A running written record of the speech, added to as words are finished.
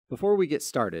Before we get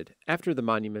started, After the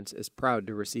Monuments is proud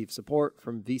to receive support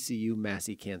from VCU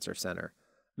Massey Cancer Center.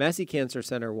 Massey Cancer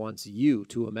Center wants you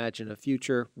to imagine a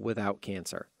future without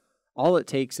cancer. All it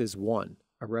takes is one,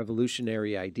 a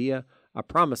revolutionary idea, a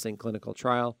promising clinical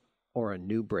trial, or a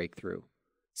new breakthrough.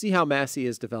 See how Massey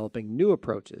is developing new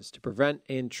approaches to prevent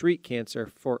and treat cancer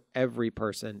for every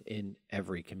person in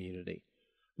every community.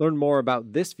 Learn more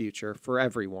about this future for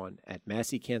everyone at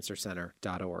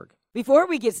masseycancercenter.org. Before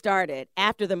we get started,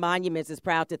 After the Monuments is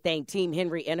proud to thank Team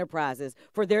Henry Enterprises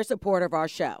for their support of our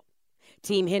show.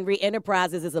 Team Henry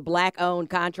Enterprises is a Black-owned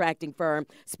contracting firm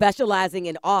specializing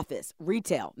in office,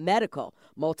 retail, medical,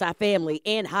 multifamily,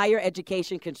 and higher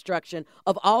education construction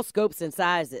of all scopes and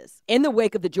sizes. In the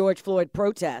wake of the George Floyd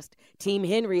protest, Team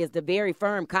Henry is the very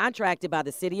firm contracted by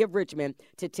the city of Richmond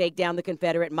to take down the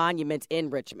Confederate monuments in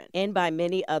Richmond and by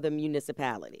many other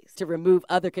municipalities to remove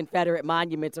other Confederate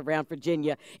monuments around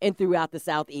Virginia and throughout the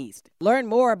Southeast. Learn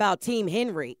more about Team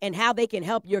Henry and how they can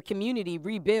help your community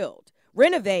rebuild,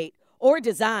 renovate, or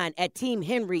design at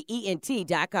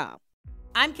teamhenryent.com.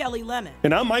 I'm Kelly Lemon.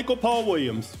 And I'm Michael Paul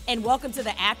Williams. And welcome to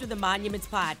the After the Monuments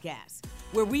podcast,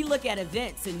 where we look at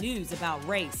events and news about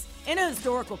race in a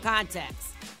historical context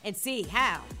and see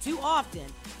how, too often,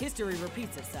 history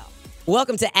repeats itself.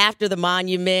 Welcome to After the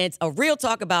Monuments, a real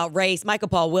talk about race. Michael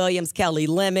Paul Williams, Kelly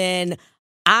Lemon.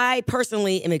 I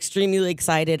personally am extremely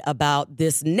excited about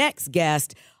this next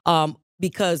guest,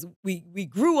 because we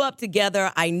grew up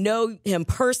together. I know him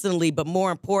personally, but more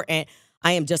important,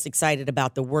 I am just excited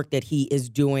about the work that he is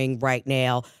doing right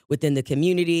now within the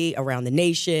community, around the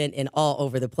nation, and all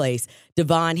over the place.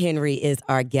 Devon Henry is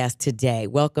our guest today.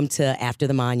 Welcome to After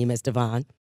the Monuments, Devon.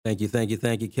 Thank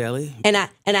you, Kelly. And I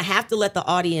have to let the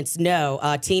audience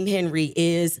know, Team Henry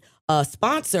is a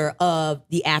sponsor of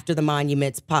the After the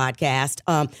Monuments podcast.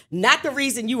 Not the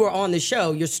reason you were on the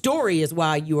show. Your story is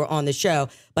why you were on the show.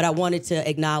 But I wanted to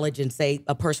acknowledge and say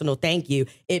a personal thank you.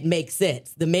 It makes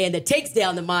sense. The man that takes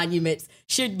down the monuments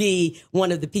should be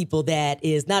one of the people that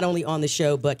is not only on the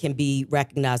show, but can be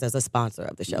recognized as a sponsor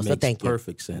of the show. So thank you. Makes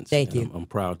perfect sense. Thank you. I'm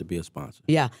proud to be a sponsor.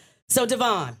 Yeah. So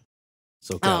Devon.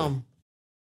 So Kelly.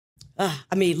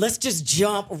 Let's just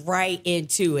jump right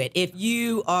into it. If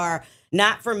you are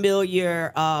not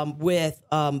familiar with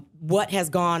what has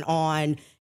gone on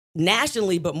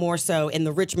nationally, but more so in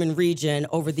the Richmond region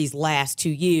over these last 2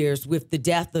 years with the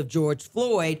death of George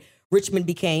Floyd, Richmond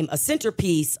became a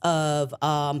centerpiece of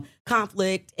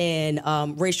conflict and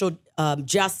racial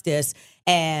justice,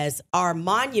 as our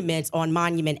monuments on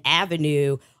Monument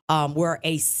Avenue were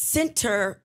a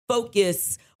center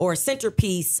focus or a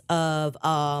centerpiece of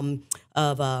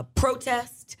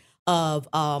protest,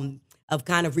 of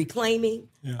kind of reclaiming,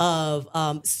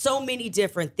 of so many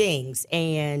different things.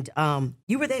 And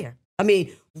you were there. I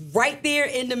mean, right there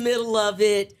in the middle of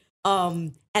it,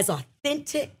 as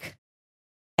authentic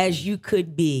as you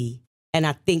could be. And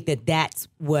I think that that's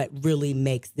what really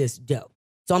makes this dope.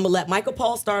 So I'm going to let Michael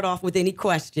Paul start off with any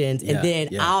questions, and then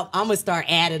I'm going to start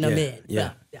adding them in.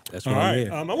 Yeah. So, That's All right.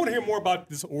 right. I want to hear more about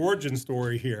this origin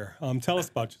story here. Tell us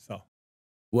about yourself.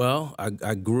 Well,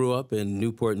 I grew up in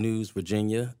Newport News,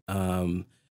 Virginia,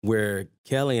 where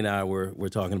Kelly and I were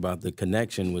talking about the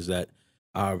connection was that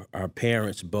our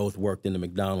parents both worked in the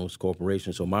McDonald's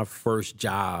Corporation. So my first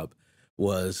job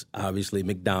was obviously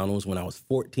McDonald's when I was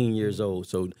 14 years old.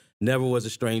 So never was a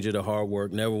stranger to hard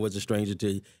work, never was a stranger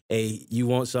to, hey, you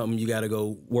want something, you got to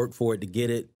go work for it to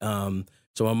get it.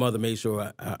 So my mother made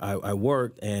sure I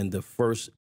worked, and the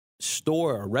first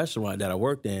store or restaurant that I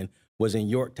worked in was in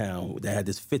Yorktown. That had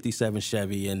this 57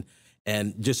 Chevy,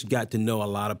 and just got to know a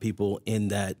lot of people in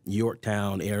that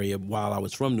Yorktown area while I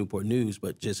was from Newport News.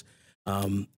 But just,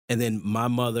 and then my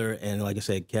mother and, like I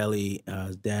said, Kelly,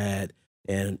 dad,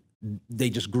 and they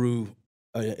just grew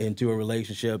into a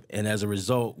relationship, and as a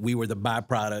result, we were the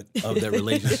byproduct of that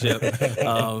relationship.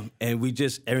 And we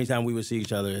just, every time we would see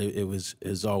each other, it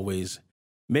was always,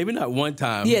 maybe not one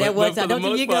time. Yeah, that one but time.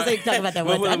 Don't you go talk about that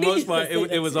one but time. for the most part,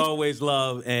 it was always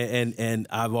love, and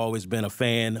I've always been a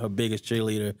fan, her biggest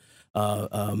cheerleader,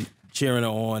 cheering her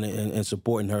on and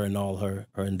supporting her in all her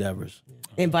endeavors.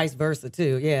 And vice versa,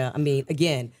 too. Yeah, I mean,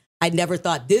 again, I never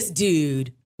thought this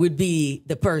dude would be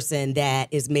the person that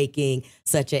is making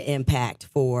such an impact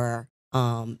for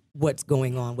what's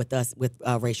going on with us with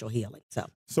racial healing.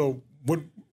 So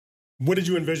what did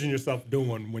you envision yourself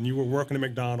doing when you were working at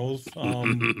McDonald's?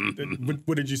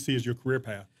 What did you see as your career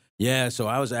path? Yeah, so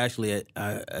I was actually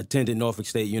I attended Norfolk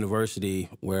State University,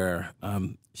 where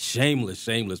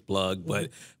shameless plug, but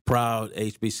proud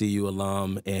HBCU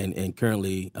alum, and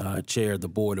currently chair the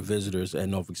board of visitors at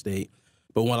Norfolk State.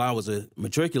 But while I was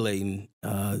matriculating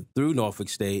through Norfolk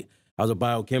State, I was a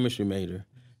biochemistry major.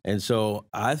 And so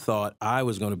I thought I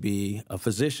was going to be a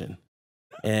physician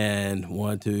and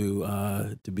wanted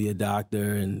to be a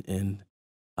doctor. And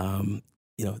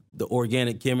the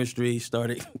organic chemistry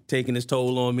started taking its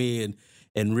toll on me,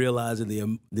 and realizing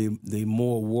the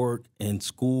more work and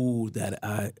school that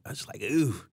I was like,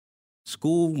 ooh,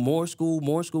 school, more school,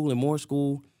 and more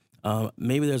school.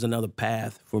 Maybe there's another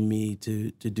path for me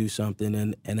to do something.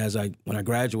 And when I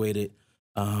graduated,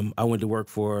 I went to work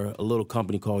for a little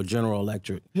company called General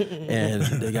Electric, and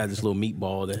they got this little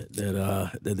meatball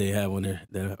that they have on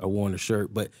that I wore on the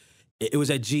shirt. But it was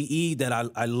at GE that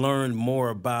I learned more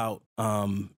about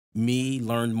me,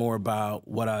 learned more about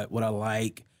what I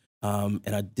like,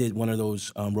 and I did one of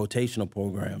those rotational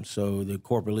programs. So the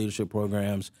corporate leadership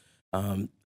programs,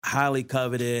 highly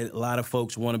coveted. A lot of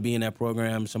folks want to be in that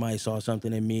program. Somebody saw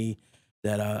something in me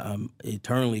that I'm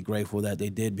eternally grateful that they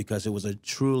did, because it was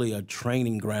truly a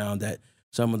training ground that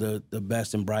some of the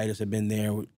best and brightest have been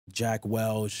there. Jack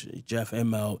Welch, Jeff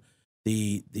Immelt,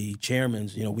 the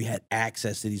chairmans, we had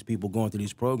access to these people going through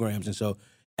these programs. And so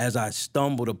as I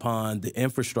stumbled upon the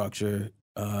infrastructure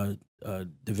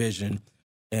division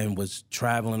and was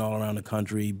traveling all around the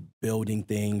country, building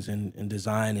things and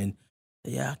designing,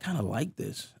 I kind of like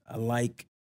this. I like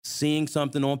seeing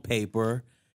something on paper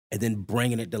and then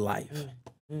bringing it to life.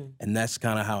 And that's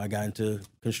kind of how I got into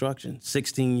construction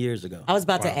 16 years ago. I was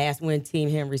about to ask when Team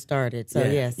Henry started. So,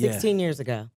 16 years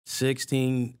ago.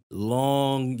 16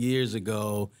 long years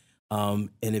ago. And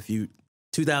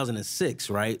 2006,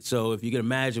 right? So if you can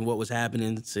imagine what was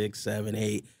happening 6, 7,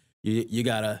 8, you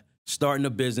got to start in a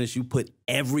business. You put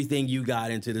everything you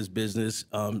got into this business,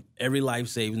 every life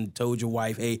saving, told your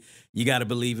wife, hey, you got to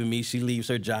believe in me. She leaves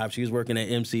her job. She was working at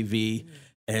MCV.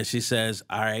 And she says,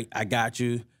 all right, I got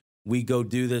you. We go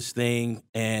do this thing.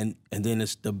 And then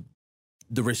it's the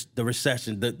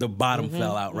recession, the bottom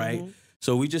fell out, right?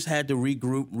 So we just had to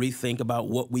regroup, rethink about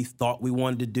what we thought we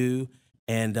wanted to do.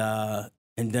 And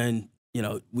then,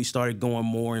 we started going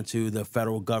more into the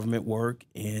federal government work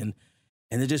and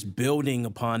then just building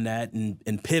upon that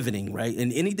and pivoting, right?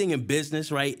 And anything in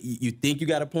business, right? You think you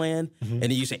got a plan, and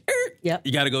then you say,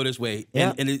 you got to go this way.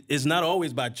 Yep. And it's not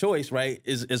always by choice, right?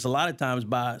 It's a lot of times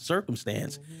by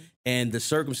circumstance. And the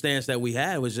circumstance that we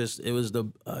had was it was the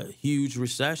huge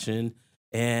recession,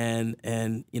 and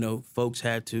folks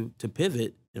had to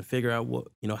pivot and figure out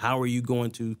how are you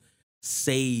going to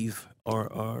save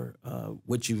or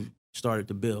what you started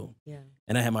to build. Yeah.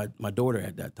 And I had my daughter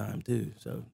at that time too,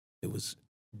 so it was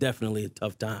definitely a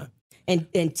tough time.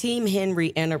 And Team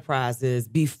Henry Enterprises,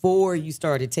 before you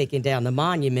started taking down the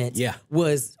monuments,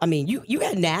 was, you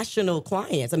had national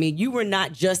clients. You were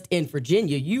not just in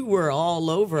Virginia. You were all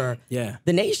over the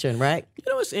nation, right?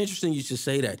 It's interesting you should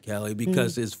say that, Kelly,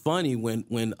 because it's funny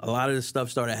when a lot of this stuff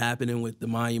started happening with the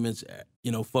monuments,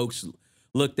 folks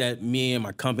looked at me and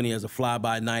my company as a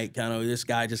fly-by-night, kind of, this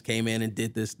guy just came in and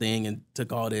did this thing and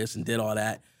took all this and did all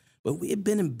that. But we had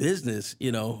been in business,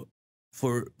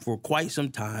 for quite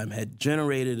some time, had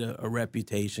generated a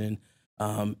reputation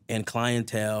and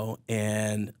clientele,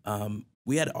 and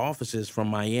we had offices from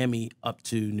Miami up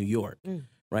to New York,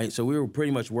 right? So we were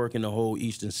pretty much working the whole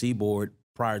Eastern Seaboard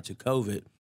prior to COVID.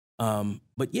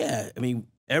 But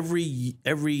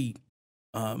every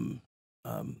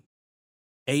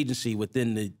agency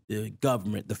within the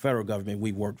government, the federal government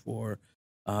we worked for,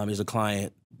 is a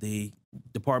client. The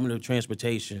Department of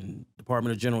Transportation,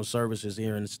 Department of General Services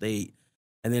here in the state,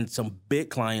 and then some big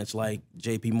clients like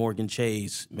J.P. Morgan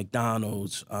Chase,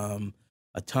 McDonald's,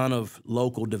 a ton of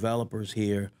local developers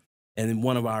here. And then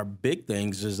one of our big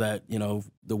things is that,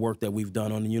 the work that we've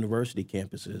done on the university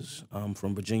campuses,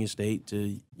 from Virginia State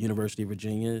to University of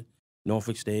Virginia,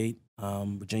 Norfolk State,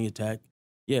 Virginia Tech.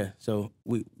 Yeah, so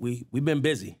we've been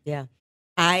busy. Yeah.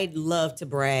 I love to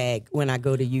brag when I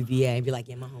go to UVA and be like,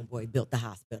 my homeboy built the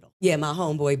hospital. Yeah, my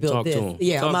homeboy built this.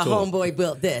 Yeah, my homeboy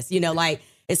built this.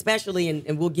 Especially,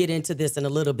 and we'll get into this in a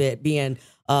little bit, being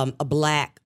a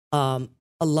Black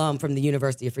alum from the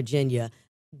University of Virginia,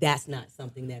 that's not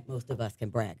something that most of us can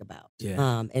brag about.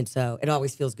 Yeah. And so it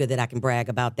always feels good that I can brag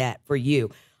about that for you.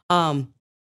 My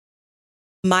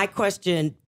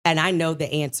question, and I know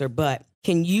the answer, but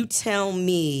can you tell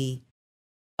me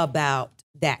about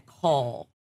that call,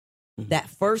 that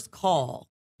first call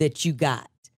that you got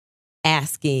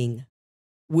asking,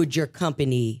 would your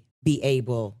company be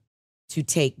able to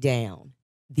take down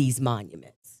these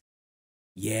monuments?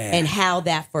 Yeah. And how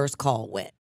that first call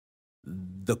went?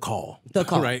 The call.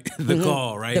 Right? The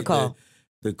call, right? The call.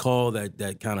 The call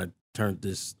that kind of turned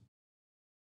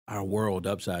our world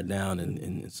upside down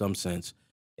in some sense.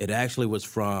 It actually was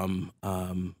from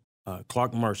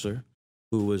Clark Mercer,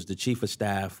 who was the chief of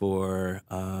staff for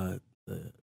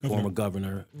the former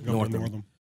governor Northam.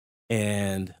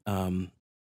 And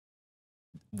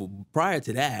prior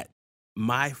to that,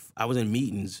 I was in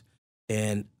meetings,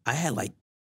 and I had like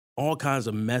all kinds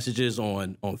of messages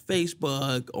on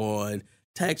Facebook, on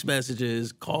text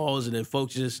messages, calls, and then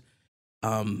folks just,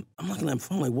 I'm looking at my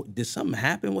phone like, did something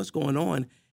happen? What's going on?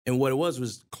 And what it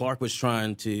was Clark was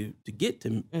trying to get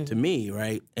to me,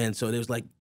 right? And so there was like,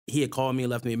 he had called me and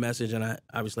left me a message, and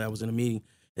I was in a meeting.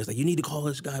 It's like, you need to call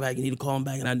this guy back. You need to call him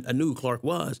back. And I knew who Clark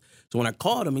was. So when I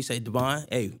called him, he said, Devon,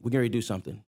 hey, we're going to do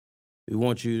something. We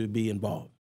want you to be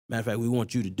involved. Matter of fact, we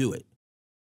want you to do it.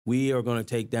 We are going to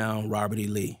take down Robert E.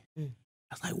 Lee. I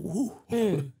was like,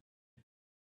 woo.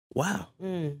 Wow.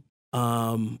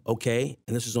 Okay.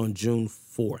 And this was on June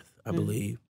 4th, I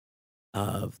believe,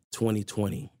 of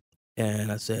 2020.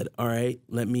 And I said, all right,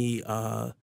 let me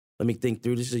think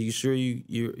through this. Are you sure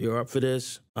you're up for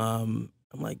this? I'm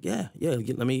like, yeah.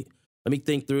 Let me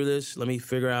think through this. Let me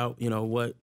figure out, a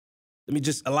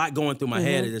lot going through my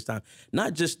head at this time.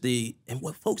 Not just and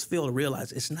what folks fail to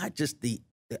realize, it's not just the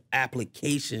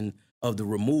application of the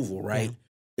removal, right? Yeah.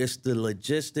 It's the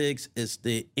logistics, it's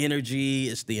the energy,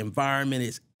 it's the environment,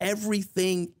 it's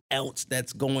everything else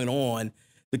that's going on.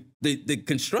 The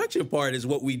construction part is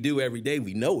what we do every day.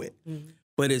 We know it.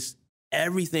 But it's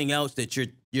everything else that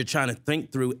you're trying to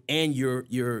think through, and you're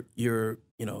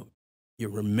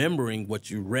remembering what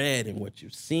you read and what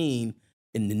you've seen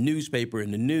in the newspaper,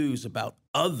 in the news about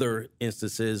other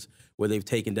instances where they've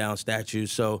taken down statues.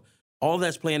 So all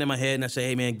that's playing in my head, and I say,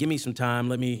 hey man, give me some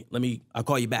time. I'll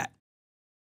call you back.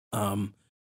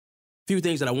 Few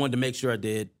things that I wanted to make sure I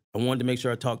did. I wanted to make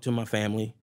sure I talked to my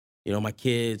family, my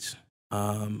kids,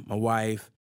 my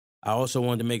wife. I also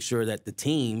wanted to make sure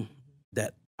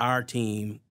that our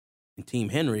team and Team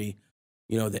Henry,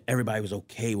 that everybody was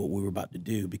okay with what we were about to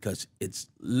do, because it's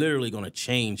literally going to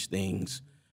change things.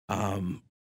 And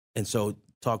so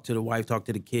talk to the wife, talk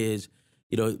to the kids.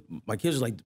 My kids are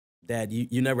like, Dad,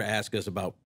 you never ask us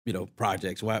about,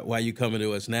 projects. Why are you coming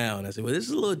to us now? And I said, well, this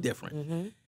is a little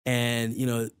different.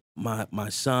 And, my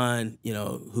son,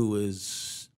 who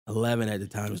was 11 at the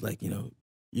time, was like, you're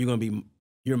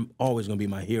always going to be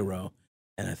my hero.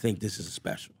 And I think this is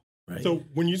special, right? So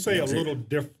when you say a little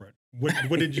different, what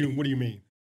do you mean?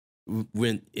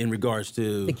 When in regards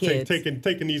to the kids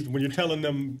taking these, when you're telling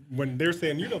them, when they're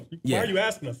saying, why are you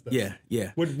asking us this?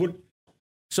 Yeah.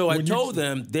 So I told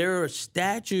them there are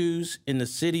statues in the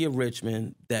city of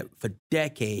Richmond that for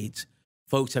decades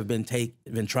folks have been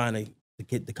trying to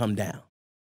get to come down,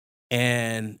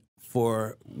 and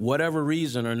for whatever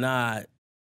reason or not,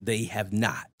 they have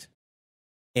not.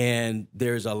 And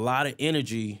there's a lot of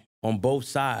energy on both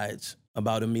sides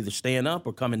about them either staying up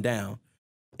or coming down.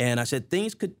 And I said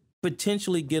things could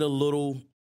potentially get a little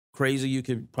crazy. You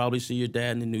could probably see your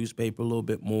dad in the newspaper a little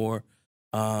bit more.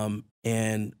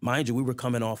 And mind you, we were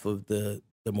coming off of the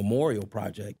memorial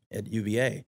project at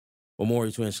UVA,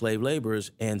 Memorial to Enslaved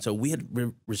Laborers. And so we had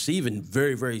been receiving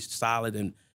very, very solid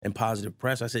and positive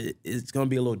press. I said, it's going to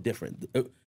be a little different. It's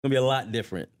going to be a lot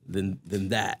different than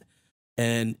that.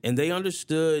 And they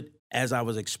understood as I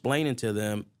was explaining to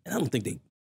them, and I don't think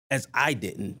as I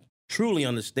didn't truly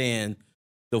understand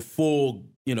the full,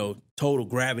 total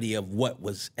gravity of what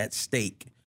was at stake.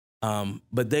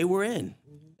 But they were in.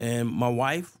 And my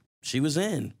wife, she was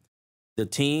in. The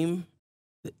team,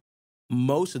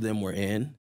 most of them were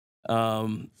in.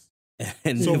 And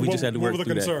so we just had to work through that. What were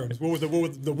the concerns? What were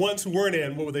the ones who weren't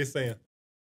in, what were they saying?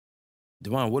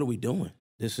 Devon, what are we doing?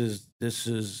 This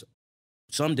is,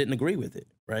 some didn't agree with it,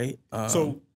 right?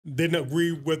 So didn't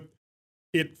agree with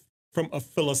it from a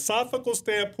philosophical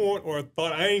standpoint, or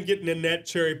thought I ain't getting in that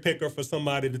cherry picker for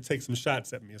somebody to take some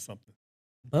shots at me or something?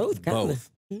 Both.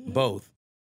 Both.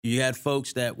 You had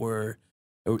folks that were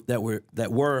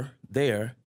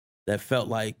there that felt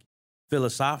like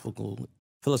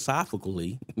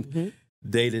philosophically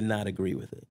they did not agree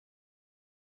with it.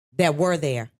 That were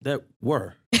there. That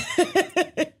were.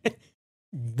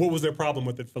 What was their problem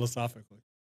with it philosophically?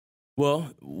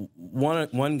 Well,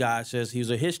 one guy says he's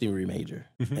a history major,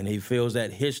 and he feels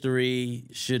that history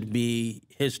should be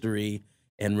history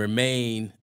and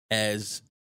remain as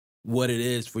what it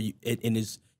is for you in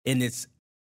its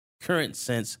current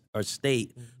sense or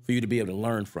state, for you to be able to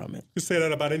learn from it. You say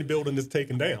that about any building that's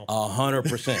taken down.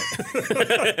 100%.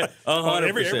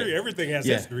 100%. Everything has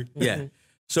history. Yeah.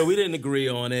 So we didn't agree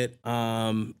on it,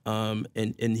 and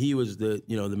he was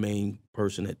the main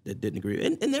person that didn't agree.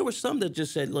 And there were some that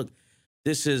just said, look,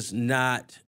 this is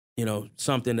not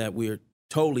something that we're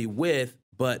totally with,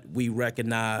 but we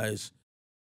recognize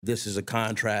this is a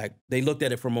contract. They looked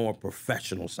at it from a more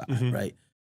professional side, right?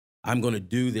 I'm going to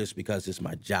do this because it's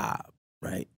my job.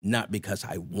 right? Not because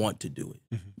I want to do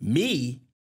it. Me,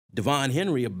 Devon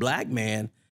Henry, a black man,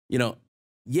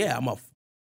 yeah, I'm a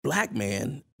black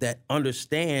man that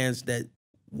understands that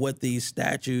what these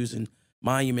statues and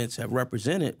monuments have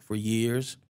represented for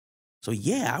years. So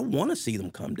yeah, I want to see them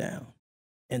come down,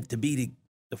 and to be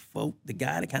the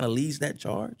guy that kind of leads that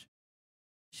charge.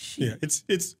 Shit.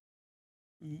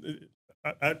 Yeah,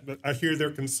 I hear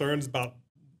their concerns about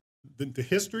the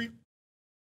history.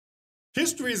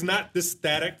 History is not this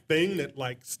static thing that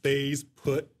like stays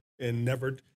put and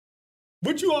never.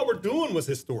 What you all were doing was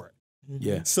historic.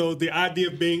 Yeah. So the idea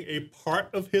of being a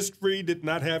part of history did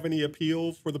not have any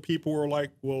appeal for the people who are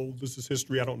like, well, this is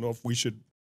history. I don't know if we should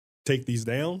take these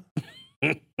down.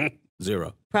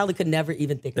 Zero. Probably could never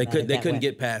even think about it. They that couldn't way.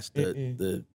 get past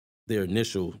their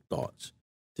initial thoughts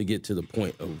to get to the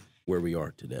point of where we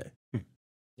are today.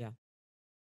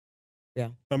 Yeah.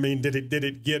 I mean, did it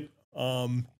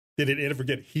ever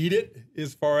get heated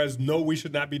as far as no, we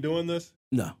should not be doing this?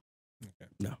 No.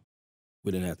 Okay. No.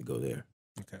 We didn't have to go there.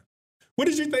 Okay. What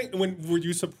did you think were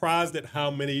you surprised at how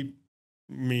many,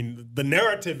 I mean, the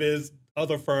narrative is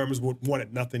other firms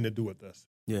wanted nothing to do with this.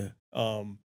 Yeah.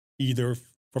 Either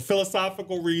for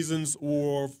philosophical reasons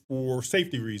or for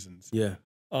safety reasons. Yeah.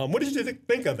 What did you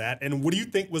think of that? And what do you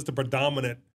think was the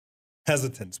predominant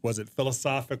hesitance? Was it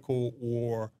philosophical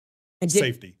or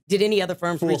safety? Did any other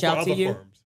firms reach out to you?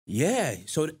 Firms? Yeah.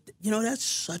 So, that's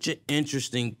such an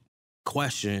interesting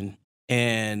question.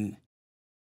 And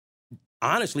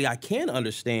honestly, I can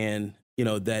understand,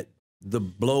 that the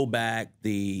blowback,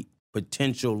 the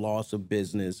potential loss of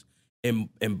business, and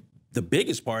the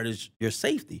biggest part is your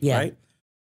safety, right?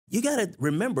 You got to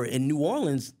remember, in New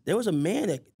Orleans, there was a man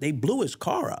that they blew his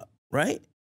car up, right?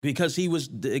 Because he was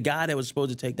the guy that was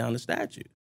supposed to take down the statue.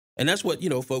 And that's what,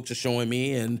 folks are showing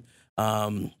me. And,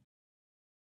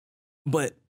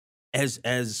 but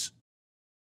as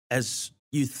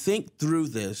you think through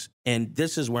this, and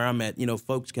this is where I'm at,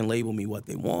 folks can label me what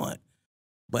they want,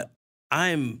 but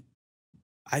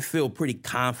I feel pretty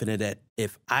confident that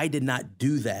if I did not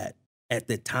do that at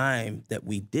the time that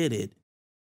we did it,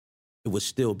 it would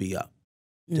still be up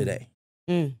today.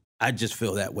 I just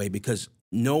feel that way because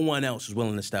no one else is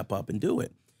willing to step up and do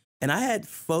it. And I had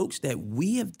folks that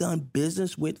we have done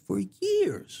business with for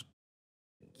years.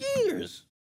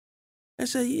 I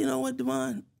said, you know what,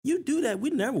 Devon, you do that,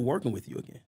 we're never working with you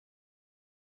again.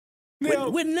 Now,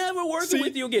 we're never working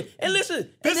with you again. And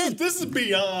listen, this is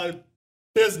beyond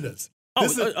business.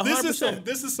 This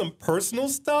is some personal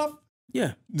stuff.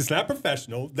 Yeah. It's not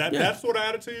professional. That sort of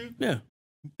attitude. Yeah.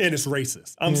 And it's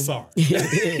racist. I'm sorry.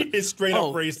 It's straight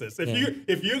up racist.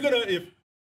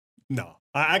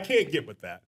 I can't get with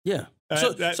that. Yeah.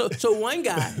 So one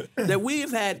guy that we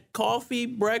have had coffee,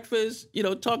 breakfast,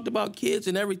 talked about kids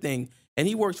and everything, and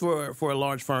he works for a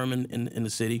large firm in the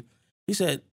city. He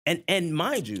said, and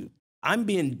mind you, I'm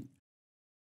being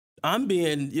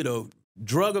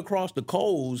drug across the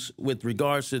coals with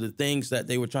regards to the things that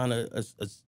they were trying to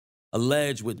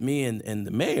allege with me and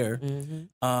the mayor.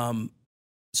 Mm-hmm.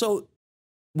 So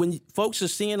when folks are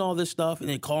seeing all this stuff and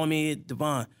they call me,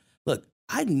 Devon, look,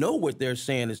 I know what they're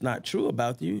saying is not true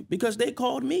about you because they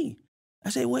called me. I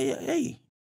say, well, hey,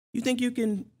 you think you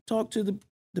can talk to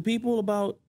the people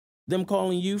about them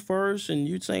calling you first and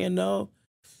you saying no?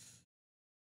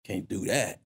 Can't do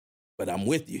that, but I'm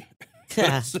with you.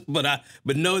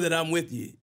 but know that I'm with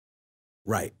you.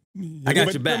 Right. I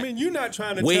got your back. I mean, you're not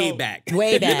trying to Way back.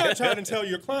 You're not trying to tell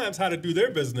your clients how to do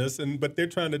their business, but they're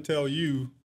trying to tell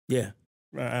you. Yeah.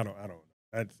 I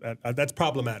don't. That's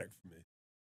problematic for me.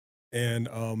 And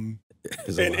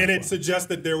it suggests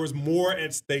that there was more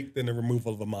at stake than the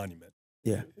removal of a monument.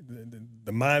 Yeah.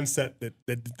 The mindset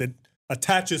that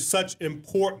attaches such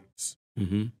importance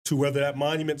to whether that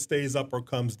monument stays up or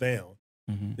comes down.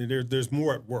 Mm-hmm. There's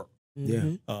more at work.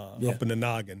 Up in the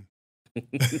noggin.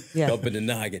 Up in the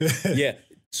noggin. Yeah.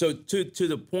 So to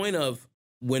the point of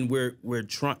when we're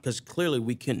trying, because clearly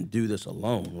we couldn't do this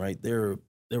alone, right? There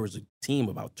was a team of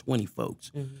about 20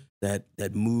 folks that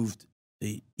moved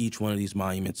each one of these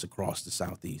monuments across the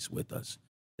Southeast with us,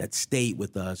 that stayed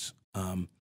with us.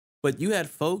 But you had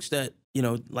folks that,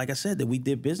 like I said, that we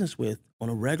did business with on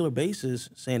a regular basis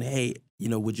saying, hey,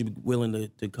 would you be willing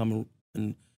to come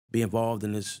and be involved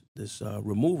in this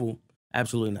removal?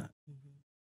 Absolutely not.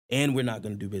 And we're not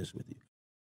going to do business with you.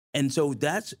 And so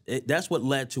that's what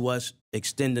led to us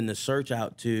extending the search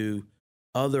out to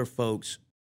other folks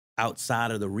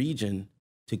outside of the region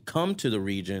to come to the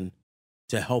region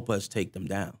to help us take them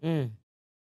down.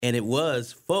 And it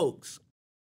was folks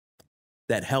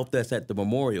that helped us at the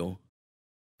memorial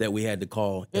that we had to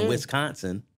call in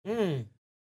Wisconsin. And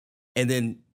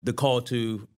then the call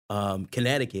to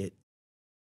Connecticut,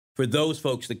 for those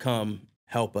folks to come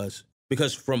help us.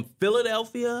 Because from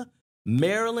Philadelphia,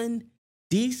 Maryland,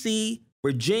 D.C.,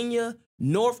 Virginia,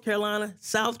 North Carolina,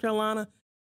 South Carolina,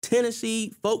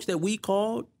 Tennessee, folks that we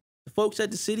called, the folks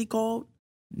at the city called,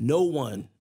 no one,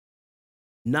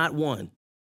 not one,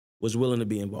 was willing to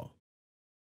be involved.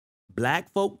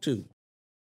 Black folk, too.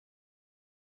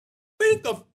 Think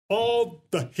of all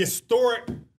the historic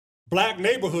black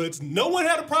neighborhoods. No one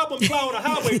had a problem plowing a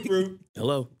highway through.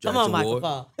 Hello, Come on, Jackson Michael Ward.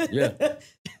 Paul. Yeah.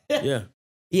 Yeah.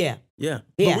 Yeah. Yeah.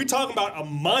 But we're talking about a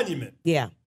monument. Yeah.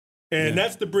 And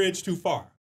that's the bridge too far.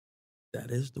 That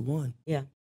is the one. Yeah.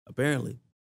 Apparently.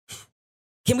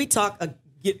 Can we talk,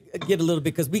 get a little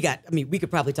bit, because we could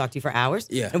probably talk to you for hours.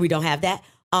 Yeah. And we don't have that.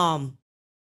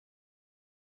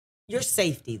 Your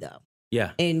safety, though.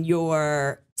 Yeah. And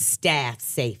your staff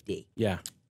safety. Yeah.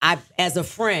 As a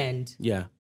friend, Yeah.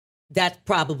 that's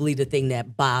probably the thing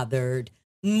that bothered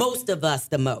most of us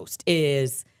the most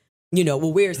is,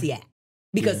 well, where's he at?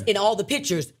 Because in all the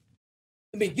pictures,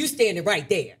 you standing right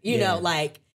there, you know,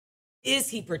 like, is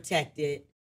he protected?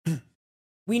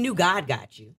 We knew God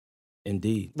got you.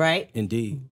 Indeed. Right?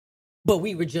 Indeed. But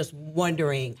we were just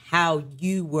wondering how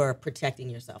you were protecting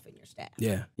yourself and your staff.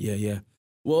 Yeah.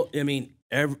 Well, I mean,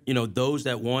 those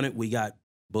that wanted, we got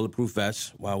bulletproof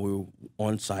vests while we were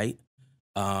on site.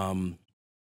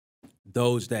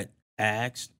 Those that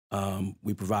asked,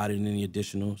 we provided any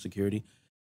additional security.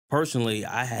 Personally,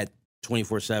 I had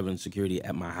 24/7 security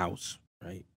at my house,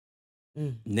 right?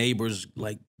 Neighbors,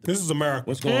 like... This is America.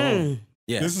 What's going on?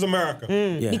 Yeah. This is America.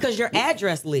 Yeah. Because your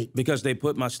address leaked. Because they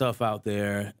put my stuff out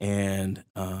there, and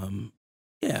my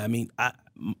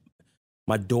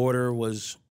daughter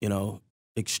was,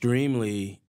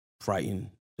 extremely frightened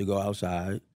to go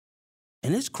outside.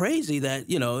 And it's crazy that,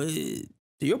 to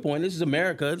your point, this is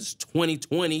America. It's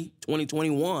 2020,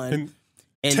 2021.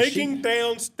 And taking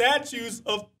down statues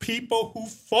of people who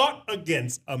fought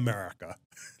against America,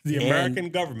 the American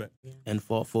government. And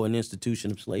fought for an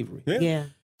institution of slavery. Yeah.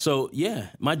 So,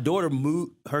 my daughter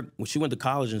moved she went to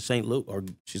college in St. Louis, or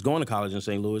she's going to college in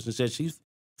St. Louis, and said she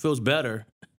feels better.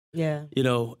 Yeah.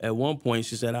 At one point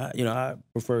she said, I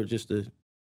prefer just to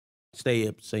stay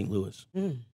at St. Louis.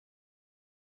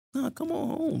 No, come on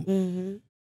home.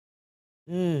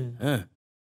 Mm-hmm.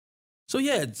 So,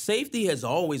 safety has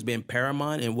always been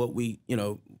paramount in what we,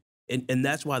 and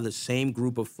that's why the same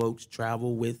group of folks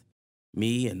travel with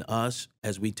me and us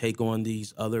as we take on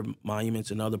these other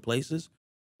monuments in other places,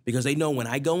 because they know when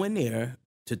I go in there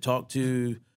to talk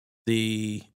to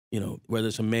the, whether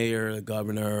it's a mayor, a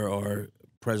governor, or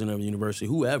president of the university,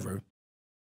 whoever,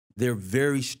 they're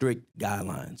very strict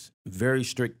guidelines, very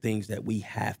strict things that we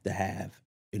have to have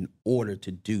in order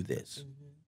to do this. Mm-hmm.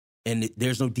 And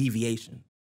there's no deviation.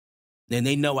 And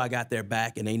they know I got their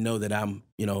back, and they know that I'm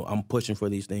pushing for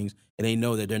these things, and they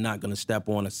know that they're not going to step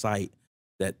on a site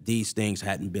that these things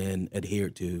hadn't been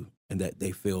adhered to, and that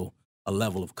they feel a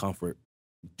level of comfort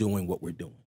doing what we're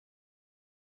doing.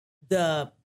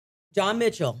 The John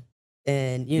Mitchell,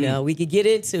 and we could get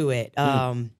into it.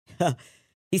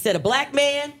 He said, a black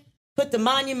man put the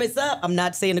monuments up. I'm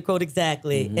not saying the quote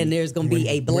exactly. Mm-hmm. And there's going to be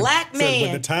a black man.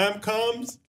 When the time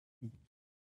comes,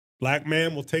 black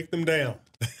man will take them down.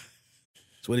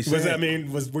 That's what he said.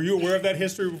 Were you aware of that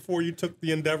history before you took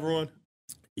the endeavor on?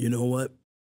 You know what,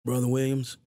 Brother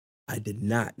Williams? I did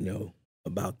not know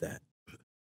about that.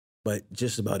 But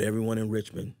just about everyone in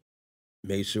Richmond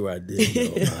made sure I did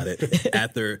know about it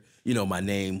after, my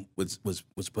name was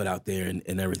put out there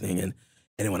and everything. And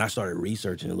then when I started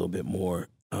researching a little bit more,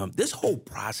 this whole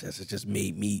process has just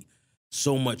made me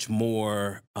so much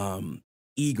more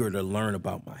eager to learn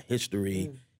about my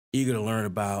history, eager to learn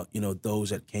about,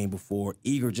 those that came before,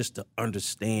 eager just to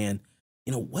understand,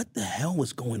 what the hell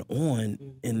was going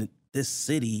on in this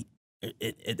city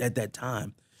at that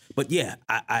time. But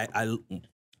I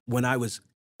when I was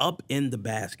up in the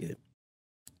basket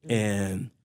and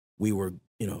we were,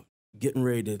 getting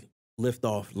ready to lift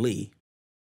off Lee,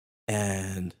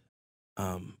 and,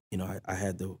 I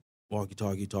had the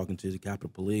walkie-talkie talking to the Capitol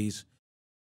Police,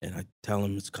 and I tell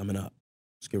them it's coming up.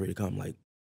 It's getting ready to come. Like,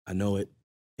 I know it.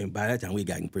 And by that time, we'd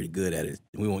gotten pretty good at it.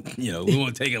 We won't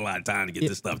take a lot of time to get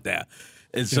this stuff down.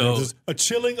 And so, just a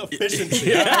chilling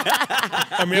efficiency.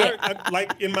 I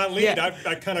like in my lead,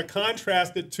 I kind of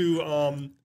contrasted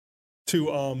to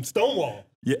Stonewall.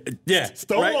 Yeah.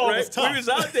 Stonewall was tough. We was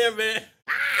out there, man.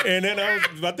 And then I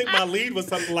think my lead was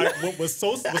something like what was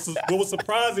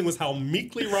surprising was how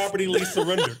meekly Robert E. Lee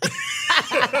surrendered.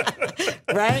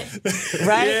 Right.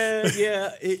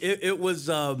 Yeah. It was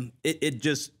it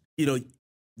just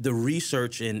the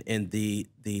research and the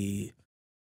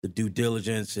due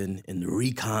diligence and the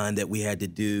recon that we had to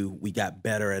do, we got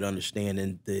better at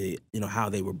understanding how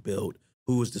they were built,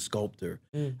 who was the sculptor,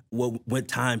 what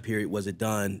time period was it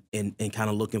done, and kind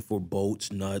of looking for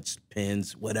bolts, nuts,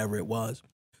 pins, whatever it was.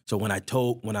 So when I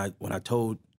told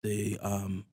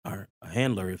the our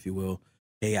handler, if you will,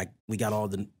 hey, we got all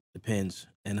the pins,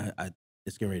 and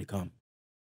it's getting ready to come.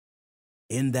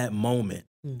 In that moment,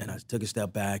 and I took a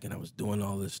step back, and I was doing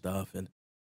all this stuff, and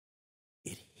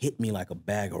it hit me like a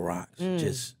bag of rocks.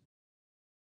 Just,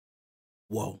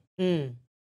 whoa.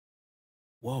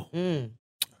 Whoa.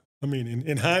 I mean,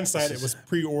 in hindsight, it was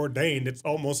preordained. It's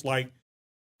almost like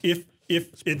if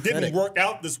it didn't work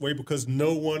out this way because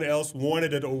no one else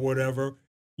wanted it or whatever,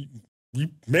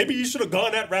 maybe you should have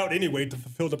gone that route anyway to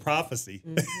fulfill the prophecy.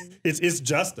 It's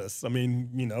justice. I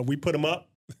mean, we put them up.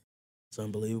 It's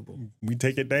unbelievable. We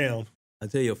take it down. I'll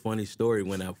tell you a funny story.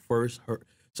 When I first heard,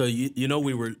 so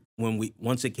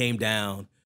once it came down,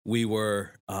 we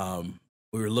were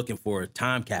looking for a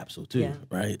time capsule too,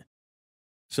 right?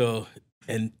 So,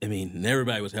 and I mean,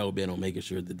 everybody was hell bent on making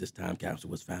sure that this time capsule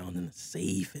was found in a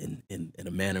safe and in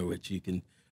a manner in which you can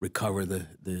recover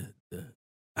the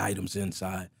items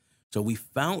inside. So we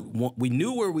found one. We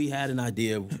knew where we had an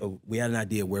idea. We had an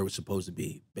idea where it was supposed to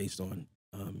be based on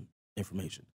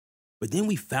information. But then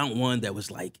we found one that was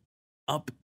like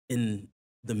up in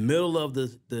the middle of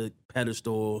the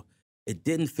pedestal. It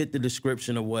didn't fit the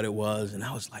description of what it was, and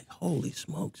I was like, "Holy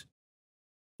smokes!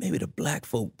 Maybe the black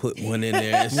folk put one in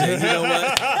there and said, you know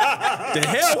what? The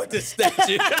hell with this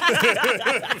statue."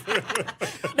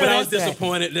 But I was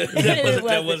disappointed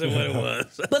that wasn't what it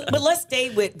was. But let's stay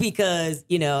with, because,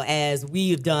 as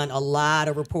we've done a lot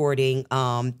of reporting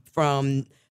from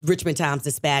Richmond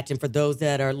Times-Dispatch, and for those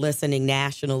that are listening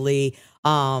nationally,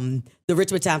 the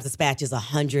Richmond Times-Dispatch is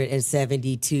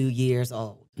 172 years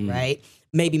old, right?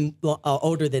 Maybe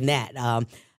older than that.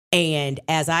 And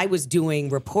as I was doing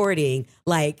reporting,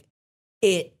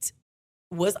 it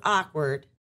was awkward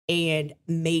and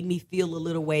made me feel a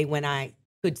little way when I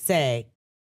could say,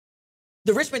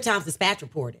 the Richmond Times-Dispatch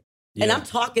reported. Yeah. And I'm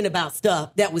talking about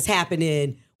stuff that was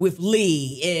happening with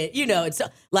Lee. And, it's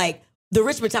the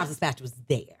Richmond Times-Dispatch was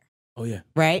there. Oh, yeah.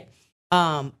 Right?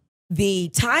 The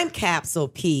time capsule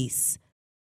piece,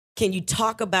 can you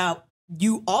talk about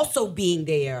you also being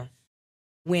there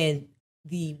when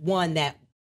the one that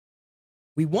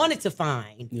we wanted to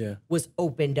find was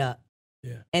opened up?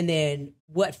 Yeah. And then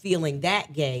what feeling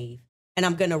that gave. And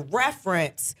I'm going to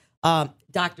reference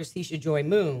Dr. Cesha Joy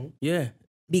Moon. Yeah.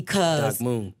 Because Doc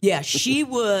Moon. Yeah, she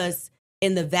was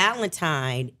in the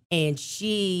Valentine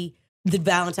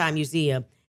Museum,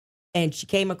 and she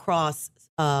came across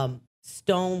a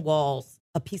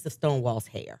piece of Stonewall's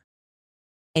hair,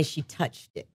 and she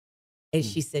touched it. And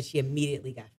she said she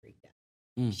immediately got freaked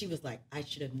out. She was like, I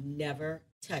should have never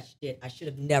touched it. I should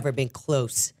have never been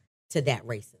close to that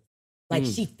racism.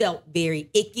 She felt very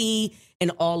icky,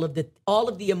 and all of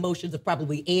the emotions of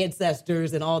probably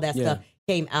ancestors and all that stuff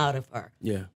came out of her.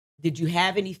 Yeah. Did you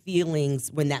have any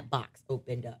feelings when that box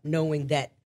opened up, knowing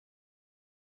that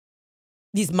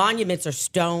these monuments are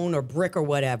stone or brick or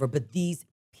whatever, but these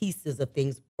pieces of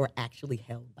things were actually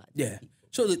held by these people?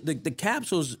 So the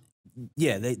capsules,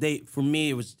 they for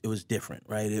me it was different,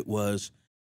 right?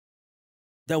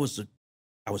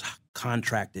 I was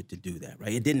contracted to do that,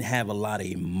 right? It didn't have a lot of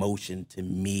emotion to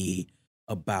me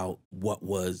about what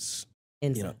was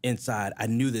inside. I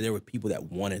knew that there were people that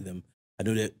wanted them. I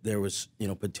knew that there was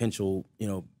potential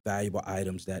valuable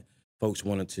items that folks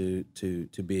wanted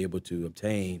to be able to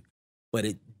obtain, but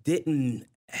it didn't.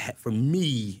 For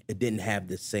me, it didn't have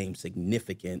the same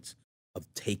significance of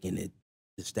taking the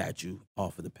statue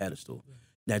off of the pedestal.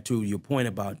 Now, to your point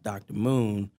about Dr.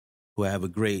 Moon, who I have a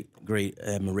great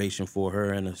admiration for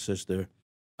her and her sister,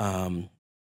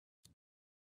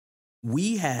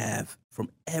 we have, from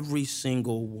every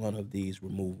single one of these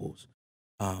removals,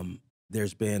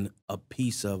 there's been a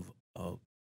piece of a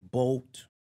bolt,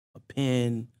 a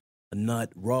pin, a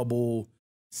nut, rubble,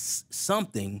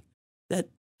 something that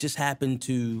just happened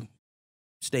to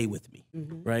stay with me,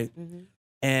 right? Mm-hmm.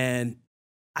 And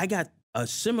I got a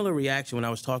similar reaction when I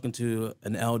was talking to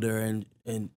an elder, and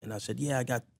I said, yeah, I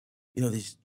got,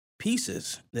 these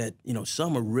pieces that,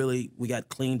 some are really, we got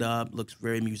cleaned up, looks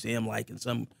very museum-like in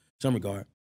some regard.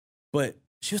 But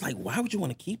she was like, why would you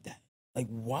want to keep that? Like,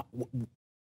 what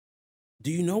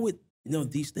do you know what,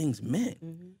 these things meant?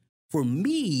 Mm-hmm. For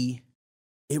me,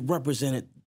 it represented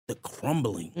the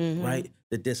crumbling, right?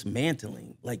 The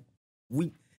dismantling. Like,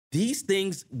 these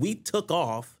things we took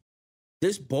off.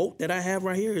 This bolt that I have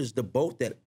right here is the bolt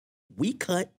that we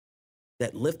cut,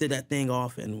 that lifted that thing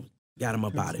off and got him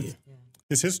up out of here.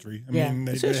 It's history. I Yeah. mean,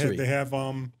 It's history. they have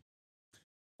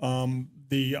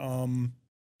the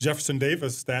Jefferson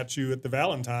Davis statue at the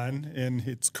Valentine in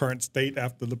its current state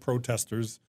after the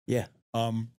protesters Yeah.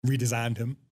 redesigned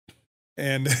him.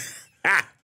 And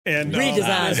and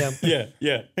Redesigned him.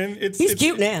 Yeah. And He's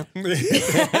cute now.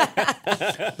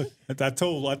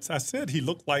 I said he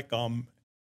looked like an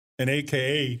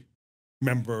AKA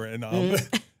member and Bill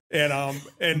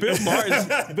Martin.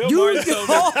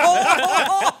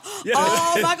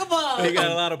 Oh, Michael Ball. He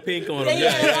got a lot of pink on him.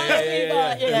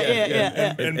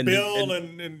 Yeah. and Bill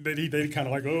and they kind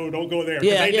of like, oh, don't go there.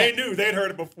 Yeah, They knew they'd heard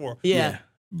it before. Yeah.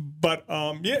 But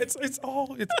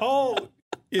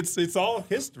it's all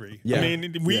history. Yeah. I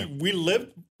mean, we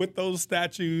lived with those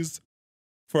statues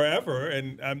forever,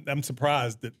 and I'm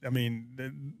surprised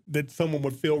that someone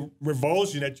would feel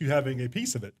revulsion at you having a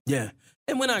piece of it. Yeah.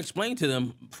 And when I explained to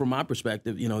them from my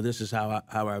perspective, this is how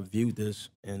I viewed this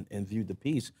and viewed the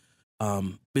piece. But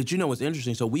what's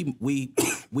interesting? So we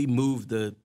moved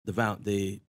the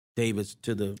Davis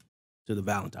to the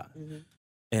Valentine, Mm-hmm.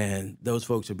 and those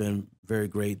folks have been very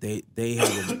great. They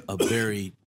have a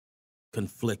very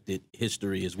conflicted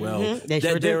history as well Mm-hmm. They that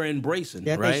sure do. they're embracing.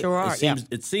 Yeah, right? they sure are.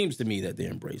 It seems to me that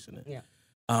they're embracing it. Yeah.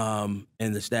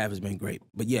 And the staff has been great.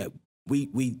 But yeah,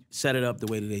 we set it up the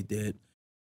way that they did.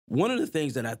 One of the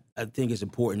things that I think is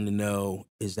important to know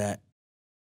is that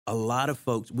a lot of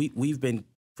folks, we've been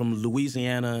from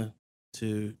Louisiana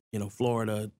to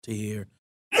Florida to here,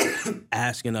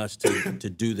 asking us to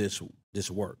do this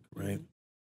work, right?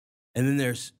 And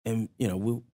then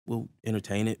we'll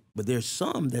entertain it, but there's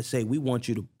some that say we want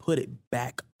you to put it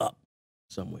back up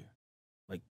somewhere,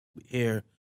 like here,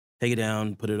 take it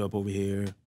down, put it up over here,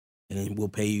 and then we'll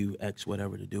pay you X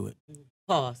whatever to do it.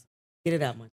 Pause. Get it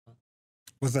out, Mike.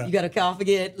 What's that? You got to cough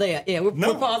again? Yeah, we're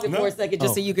pausing for a second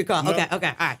just so you can cough. No. Okay, all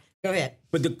right. Go ahead.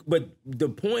 But the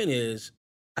point is,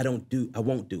 I won't do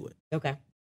it. Okay.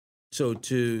 So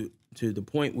to the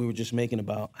point we were just making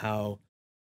about how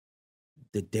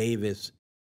the Davis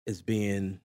is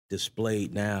being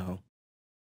displayed now,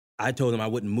 I told them I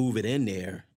wouldn't move it in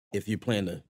there if you plan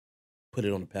to put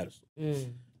it on a pedestal.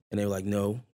 Mm. And they were like,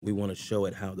 no, we want to show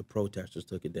it how the protesters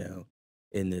took it down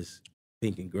in this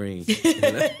pink and green.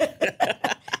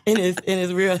 in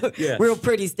his real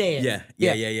pretty stand.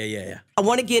 Yeah. I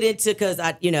want to get into, because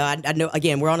I know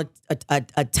again we're on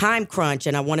a time crunch,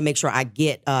 and I want to make sure I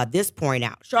get this point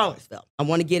out. Charlottesville. I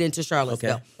want to get into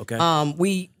Charlottesville. Okay.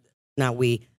 We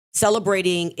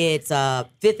celebrating its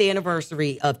 5th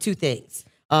anniversary of two things.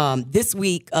 This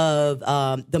week of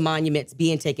the monuments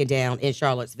being taken down in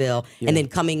Charlottesville, and then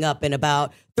coming up in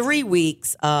about 3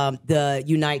 weeks, the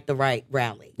Unite the Right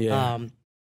rally. Yeah.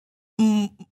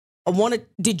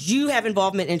 Did you have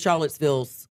involvement in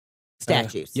Charlottesville's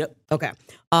statues? Yep. Okay.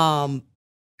 Talk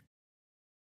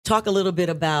a little bit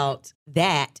about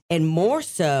that, and more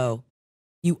so,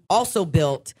 you also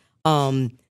built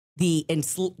the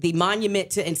monument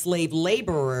to enslaved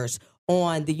laborers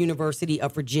on the University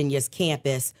of Virginia's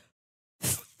campus,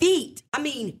 feet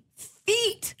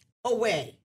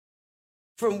away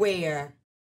from where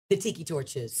the tiki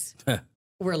torches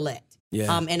were lit.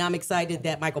 Yeah. And I'm excited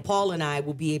that Michael Paul and I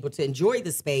will be able to enjoy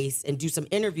the space and do some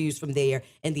interviews from there,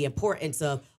 and the importance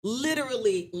of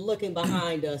literally looking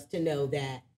behind us to know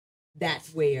that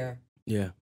that's where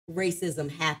racism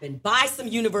happened by some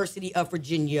University of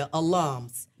Virginia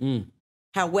alums.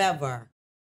 However,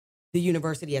 the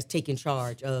university has taken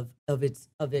charge of its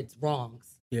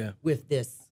wrongs with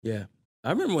this. Yeah. I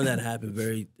remember when that happened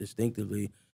very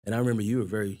distinctively, and I remember you were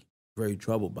very, very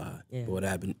troubled by what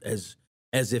happened, as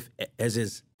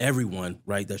is everyone,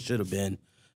 right? That should have been,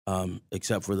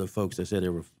 except for the folks that said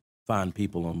there were fine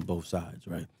people on both sides,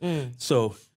 right?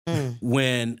 So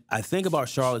when I think about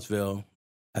Charlottesville,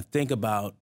 I think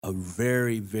about a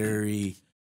very, very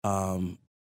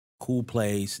cool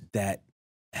place that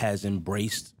has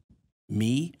embraced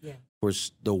me for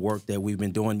the work that we've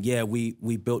been doing. Yeah,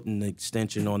 we built an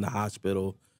extension on the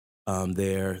hospital,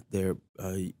 their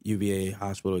UVA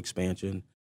hospital expansion.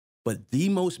 But the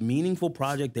most meaningful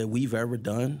project that we've ever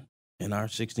done in our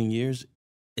 16 years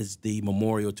is the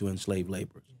memorial to enslaved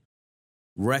laborers.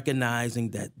 Recognizing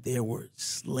that there were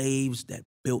slaves that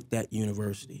built that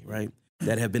university, right?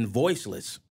 That have been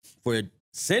voiceless for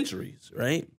centuries,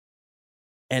 right?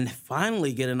 And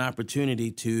finally get an opportunity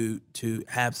to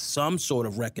have some sort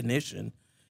of recognition,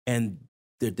 and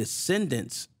their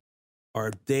descendants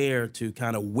are there to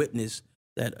kind of witness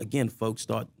that. Again, folks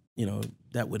thought,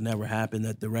 that would never happen,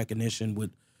 that the recognition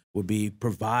would be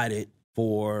provided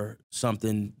for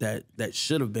something that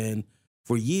should have been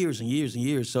for years and years and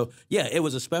years. So, yeah, it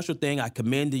was a special thing. I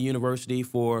commend the university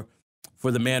for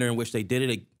for the manner in which they did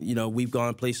it. We've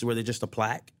gone places where they're just a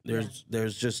plaque.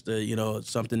 There's just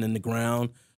something in the ground,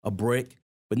 a brick.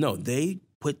 But no, they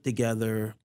put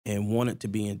together and wanted to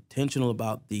be intentional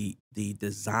about the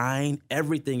design.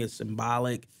 Everything is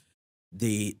symbolic.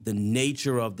 The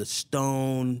nature of the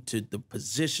stone to the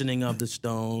positioning of the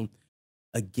stone.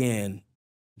 Again,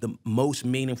 the most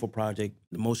meaningful project,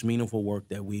 the most meaningful work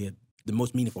that we had, the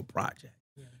most meaningful project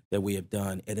that we have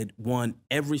done. And it won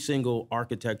every single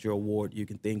architecture award you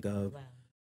can think of. Wow.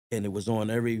 And it was on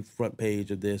every front page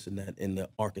of this and that in the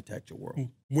architecture world.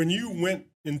 When you went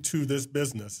into this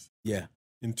business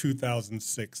in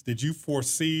 2006, did you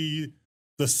foresee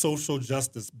the social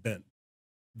justice bent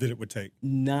that it would take?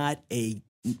 No.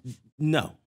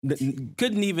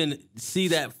 Couldn't even see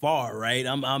that far, right?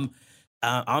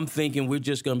 I'm thinking we're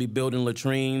just going to be building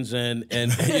latrines and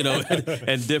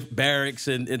and barracks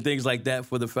and things like that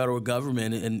for the federal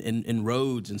government and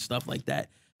roads and stuff like that.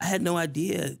 I had no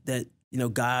idea that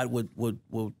God would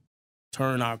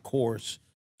turn our course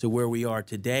to where we are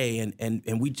today,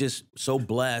 and we just so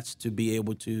blessed to be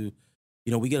able to,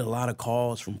 we get a lot of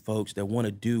calls from folks that want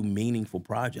to do meaningful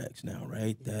projects now,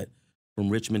 right? That from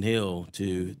Richmond Hill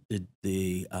to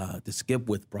the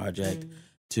Skipwith project. Mm-hmm.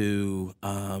 To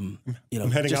I'm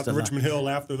heading out to Richmond Hill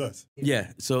after this.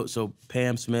 Yeah, so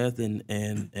Pam Smith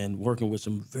and working with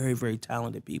some very, very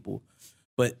talented people,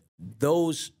 but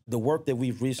the work that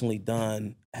we've recently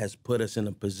done has put us in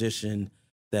a position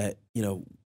that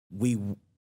we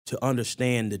to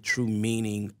understand the true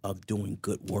meaning of doing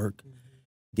good work,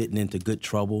 getting into good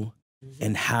trouble,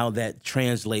 and how that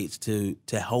translates to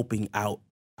helping out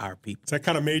our people. So that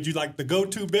kind of made you like the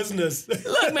go-to business.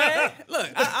 Look, man,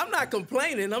 I'm not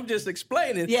complaining. I'm just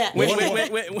explaining. Yeah.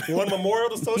 One memorial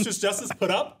to social justice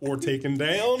put up or taken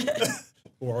down,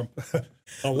 or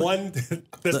one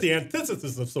that's the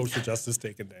antithesis of social justice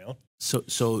taken down. So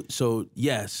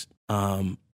yes,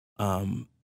 the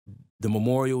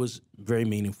memorial was very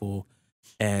meaningful,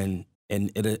 and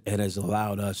it has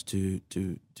allowed us to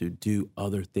do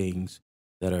other things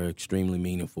that are extremely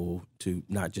meaningful to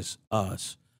not just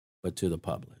us, but to the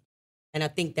public. And I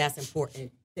think that's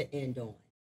important to end on.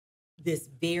 This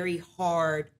very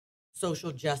hard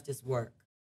social justice work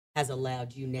has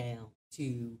allowed you now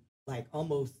to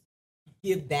almost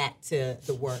give back to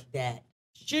the work that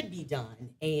should be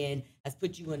done and has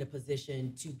put you in a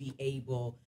position to be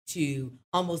able to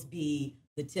almost be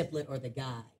the template or the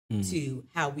guide to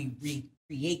how we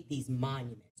recreate these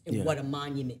monuments and what a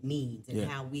monument means and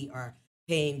how we are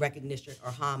paying recognition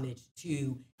or homage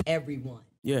to everyone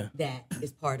that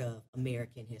is part of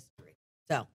American history.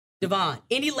 So, Devon,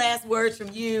 any last words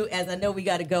from you, as I know we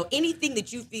got to go? Anything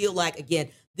that you feel like, again,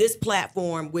 this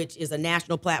platform, which is a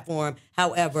national platform,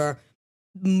 however,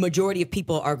 majority of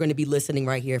people are going to be listening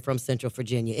right here from Central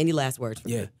Virginia. Any last words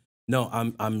from you? No,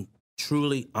 I'm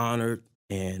truly honored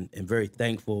and very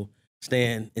thankful.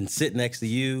 Stand and sit next to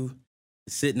you,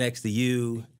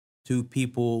 two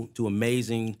people, two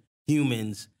amazing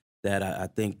humans that I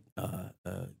think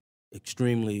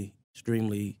extremely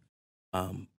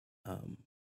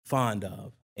fond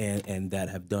of and that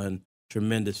have done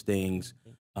tremendous things.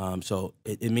 So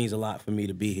it means a lot for me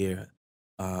to be here.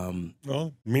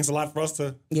 Well, it means a lot for us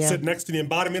to sit next to the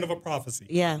embodiment of a prophecy.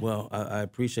 Yeah. Well, I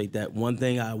appreciate that. One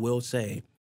thing I will say,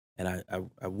 and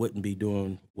I wouldn't be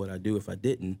doing what I do if I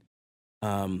didn't,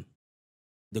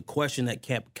 the question that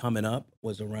kept coming up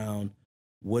was around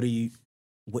what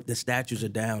the statues are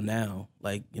down now.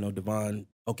 Devon,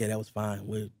 okay, that was fine.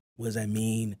 What does that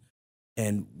mean?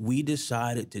 And we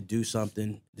decided to do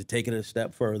something to take it a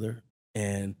step further,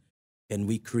 and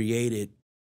we created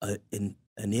an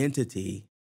entity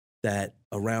that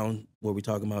around where we're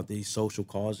talking about these social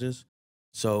causes.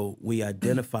 So we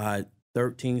identified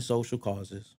 13 social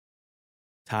causes,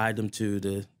 tied them to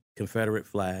the Confederate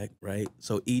flag, right?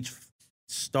 So each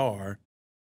star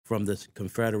from the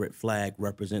Confederate flag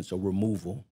represents a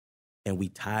removal, and we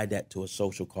tied that to a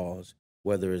social cause,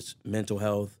 whether it's mental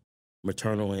health,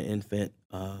 maternal and infant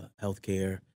health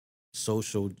care,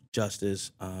 social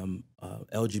justice,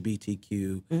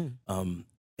 LGBTQ,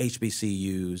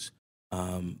 HBCUs,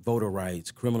 voter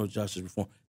rights, criminal justice reform,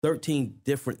 13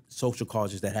 different social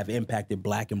causes that have impacted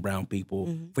Black and brown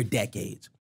people for decades.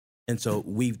 And so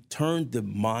we've turned the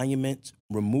monument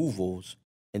removals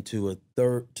into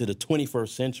to the 21st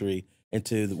century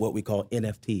into what we call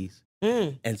NFTs.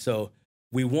 And so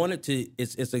we wanted to,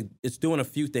 it's doing a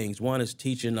few things. One is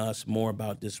teaching us more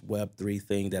about this Web3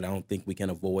 thing that I don't think we can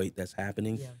avoid that's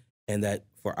happening. Yeah. And that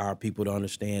for our people to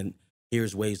understand,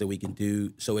 here's ways that we can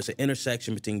do. So it's an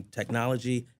intersection between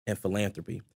technology and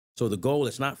philanthropy. So the goal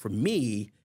is not for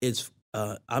me, it's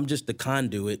I'm just the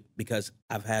conduit because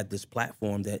I've had this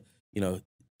platform that,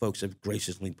 folks have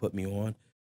graciously put me on.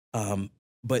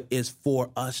 But it's for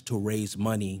us to raise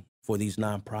money for these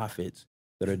nonprofits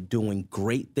that are doing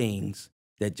great things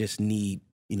that just need,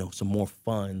 some more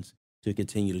funds to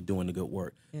continue to doing the good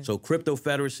work. Yeah. So Crypto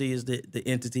Federacy is the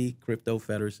entity, Crypto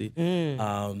Federacy.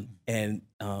 And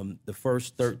the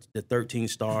first the 13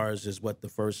 stars is what the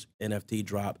first NFT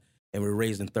dropped, and we're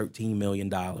raising $13 million.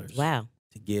 Wow.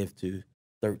 To give to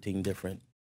 13 different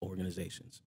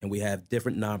organizations. And we have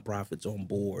different nonprofits on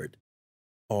board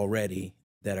already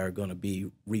that are going to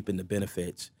be reaping the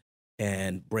benefits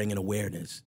and bringing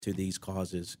awareness to these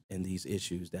causes and these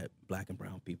issues that Black and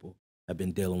brown people have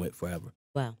been dealing with forever.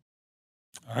 Wow.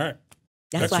 All right.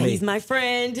 That's why he's my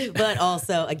friend. But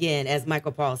also, again, as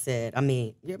Michael Paul said,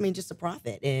 just a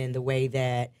prophet in the way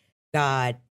that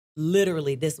God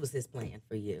literally, this was his plan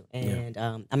for you. And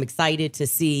I'm excited to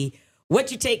see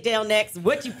what you take down next,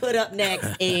 what you put up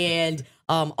next, and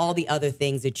all the other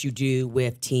things that you do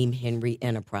with Team Henry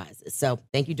Enterprises. So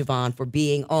thank you, Devon, for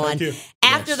being on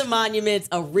After the Monuments,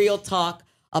 a real talk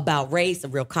about race, a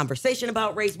real conversation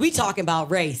about race. We talking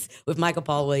about race with Michael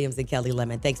Paul Williams and Kelly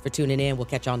Lemon. Thanks for tuning in. We'll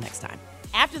catch y'all next time.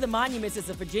 After the Monuments is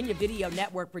a Virginia Video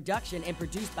Network production and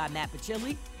produced by Matt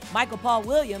Pachilli, Michael Paul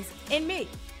Williams, and me,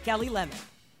 Kelly Lemon.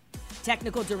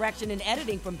 Technical direction and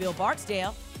editing from Bill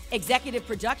Barksdale. Executive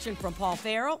production from Paul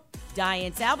Farrell,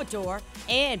 Diane Salvatore,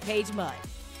 and Paige Mudd.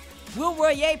 Will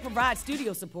Royer provides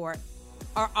studio support.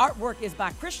 Our artwork is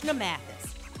by Krishna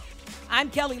Mathis. I'm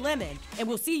Kelly Lemon, and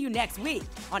we'll see you next week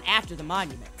on After the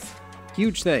Monuments.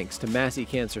 Huge thanks to Massey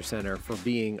Cancer Center for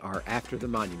being our After the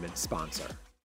Monuments sponsor.